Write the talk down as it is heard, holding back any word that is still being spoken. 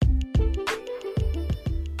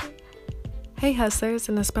Hey Hustlers,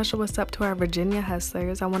 and a special what's up to our Virginia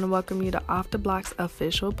Hustlers. I want to welcome you to Off the Block's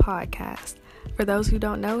official podcast. For those who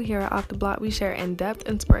don't know, here at Off the Block, we share in-depth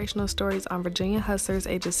inspirational stories on Virginia hustlers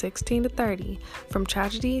ages 16 to 30. From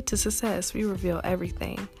tragedy to success, we reveal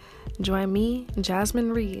everything. Join me,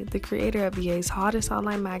 Jasmine Reed, the creator of VA's hottest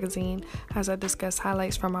online magazine, as I discuss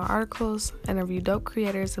highlights from our articles, interview dope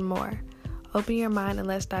creators, and more. Open your mind and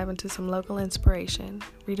let's dive into some local inspiration.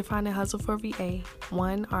 Redefine the hustle for VA,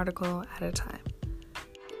 one article at a time.